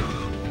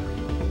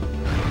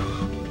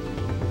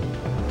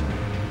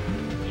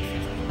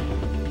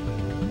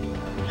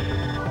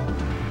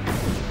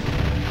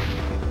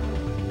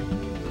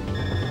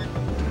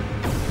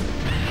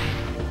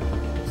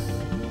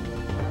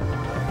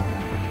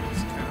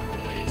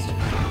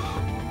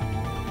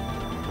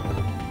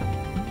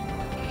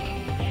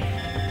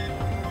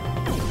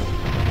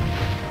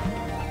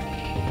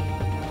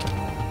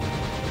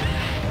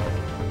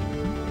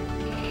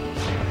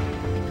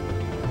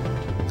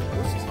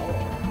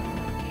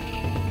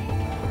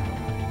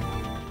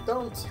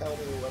 Don't tell me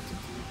what to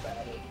do,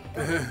 battle.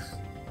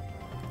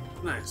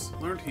 Nice.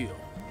 Learned heal.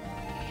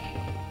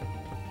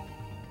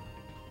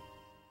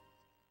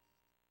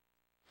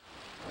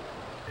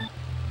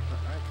 But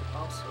I could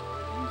also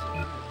use an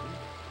item.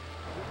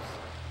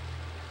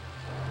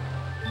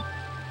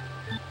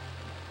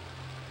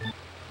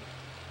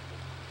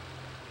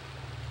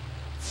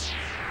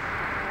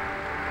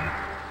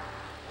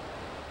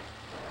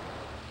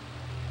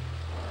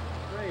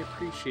 I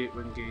appreciate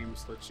when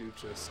games let you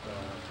just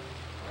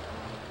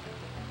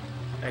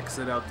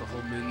exit out the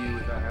whole menu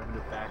without having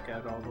to back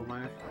out all the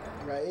way.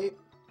 Right?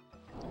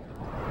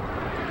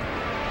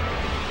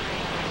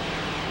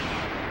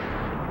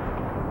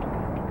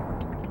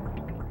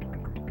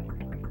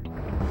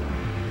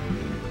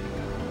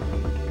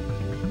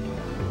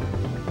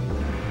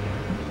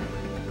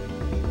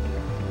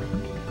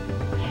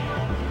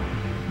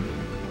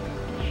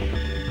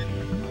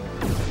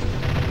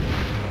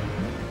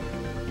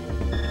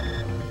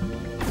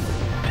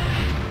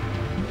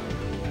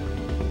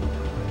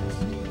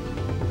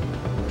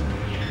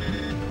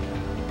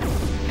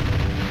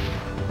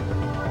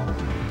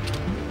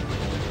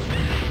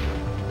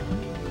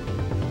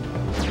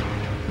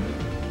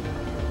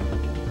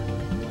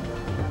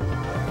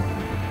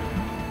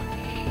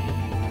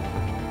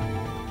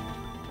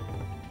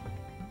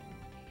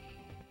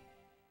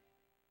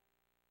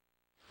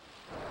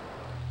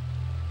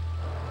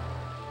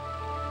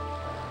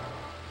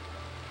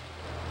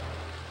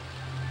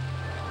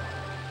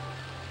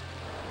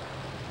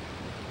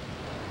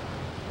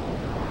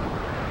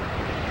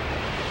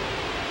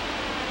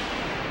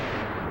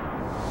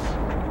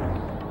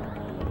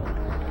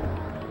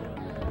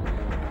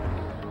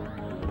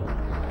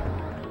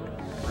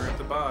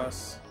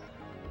 Boss.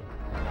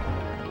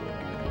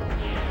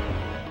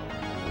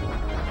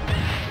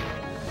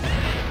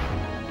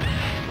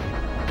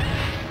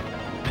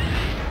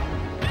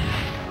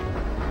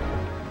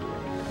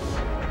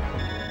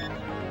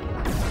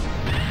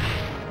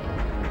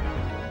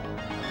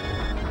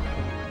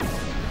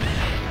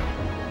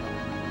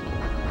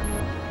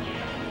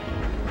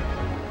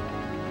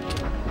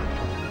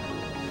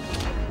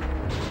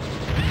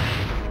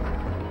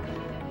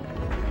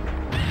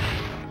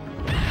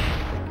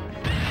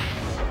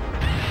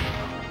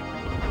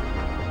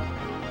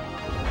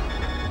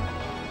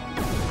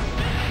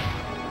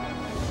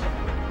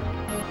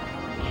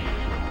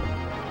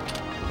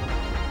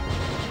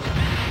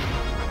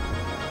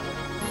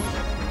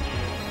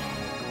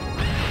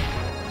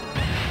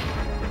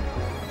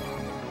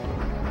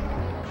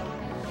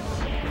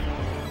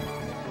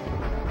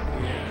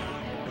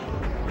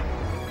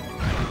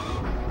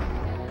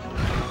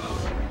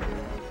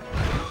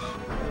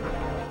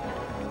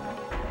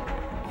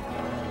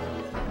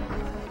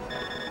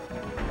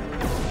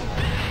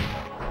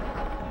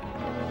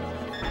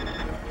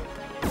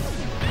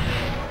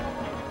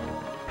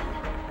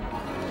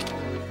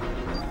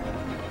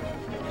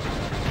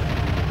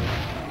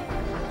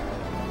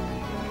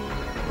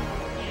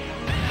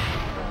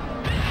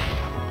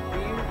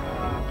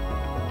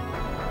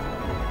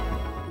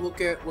 look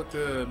at what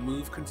the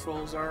move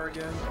controls are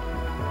again?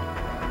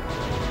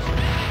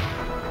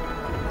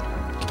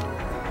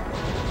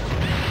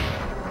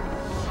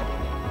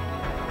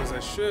 Because I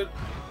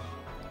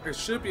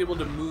should be able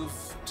to move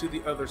to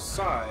the other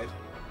side.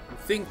 I'm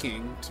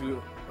thinking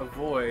to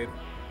avoid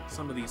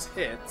some of these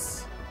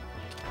hits.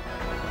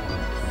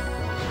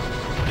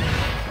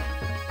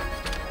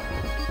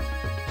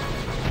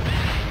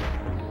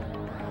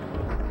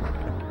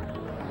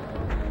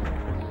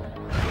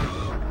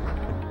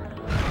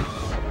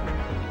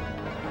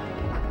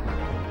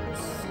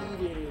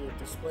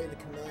 Display the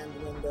command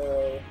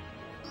window.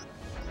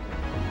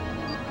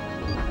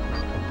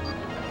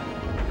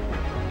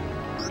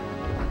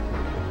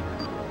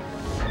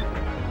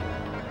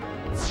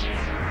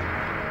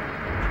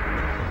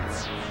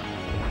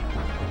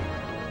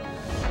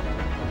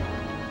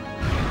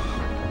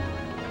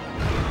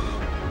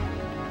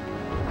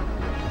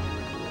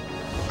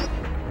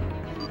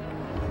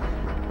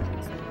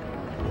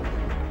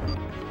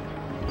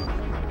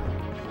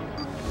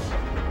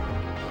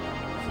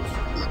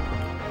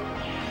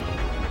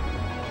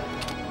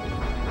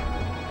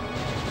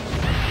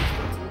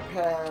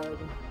 Pad.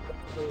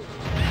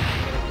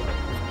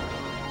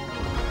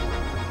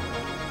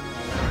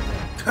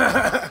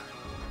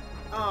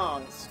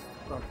 Oh, it's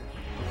fucking.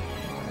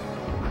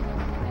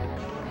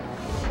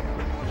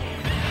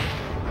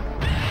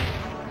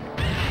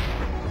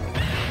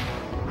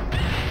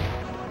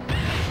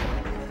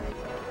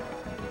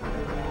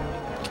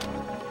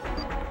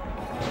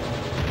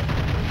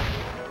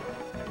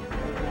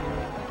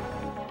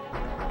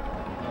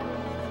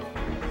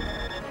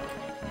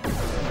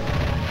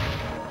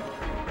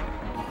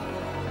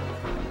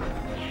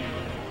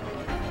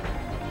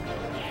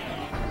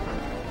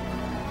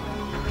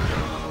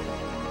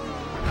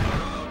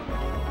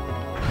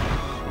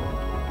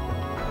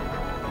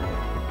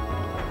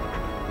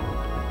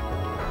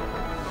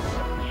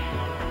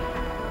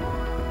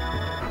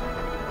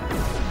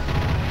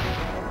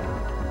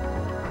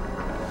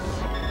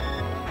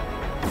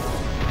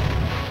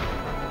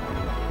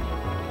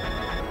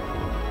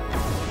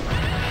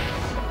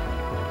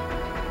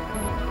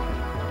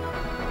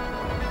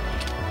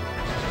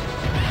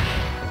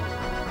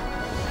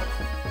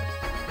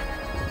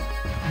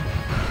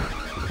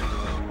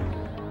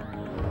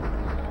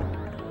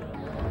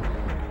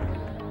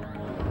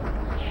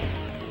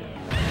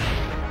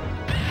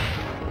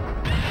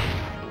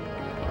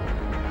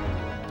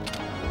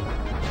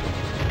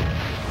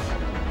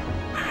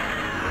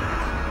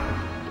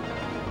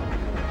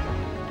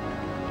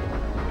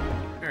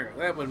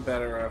 That went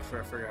better after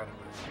I forgot about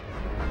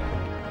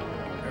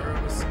it.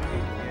 Arrow escape,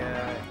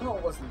 yeah. No,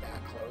 it wasn't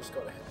that close.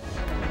 Go ahead.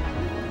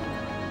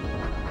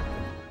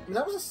 I mean,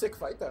 that was a sick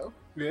fight, though.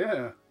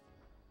 Yeah.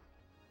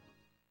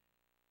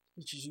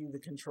 Teaches you the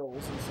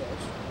controls and such.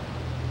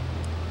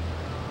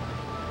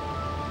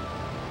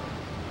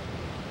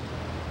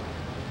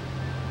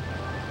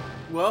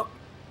 Well,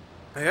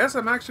 I guess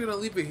I'm actually going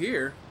to leave it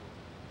here.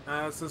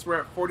 Since we're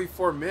at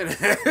 44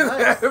 minutes.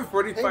 Nice. 45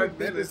 hey, we beat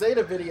minutes. the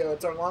Zeta video.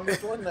 It's our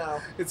longest one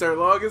now. It's our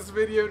longest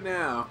video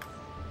now.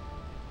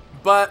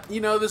 But,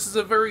 you know, this is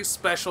a very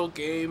special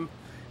game.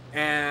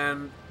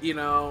 And, you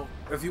know,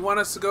 if you want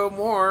us to go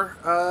more,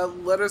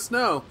 let us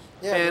know.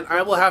 Yeah, and we'll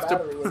I will have to...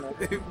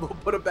 to... we'll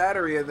put a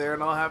battery in there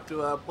and I'll have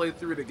to play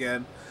through it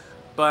again.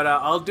 But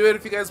I'll do it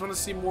if you guys want to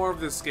see more of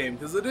this game.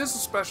 Because it is a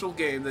special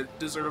game that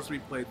deserves to be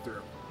played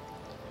through.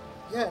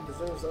 Yeah, it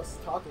deserves us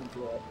talking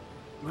to it.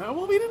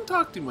 Well, we didn't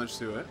talk too much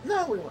to it.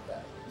 No, we want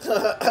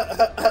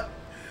that.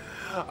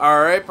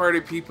 Alright, party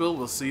people.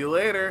 We'll see you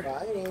later.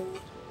 Bye.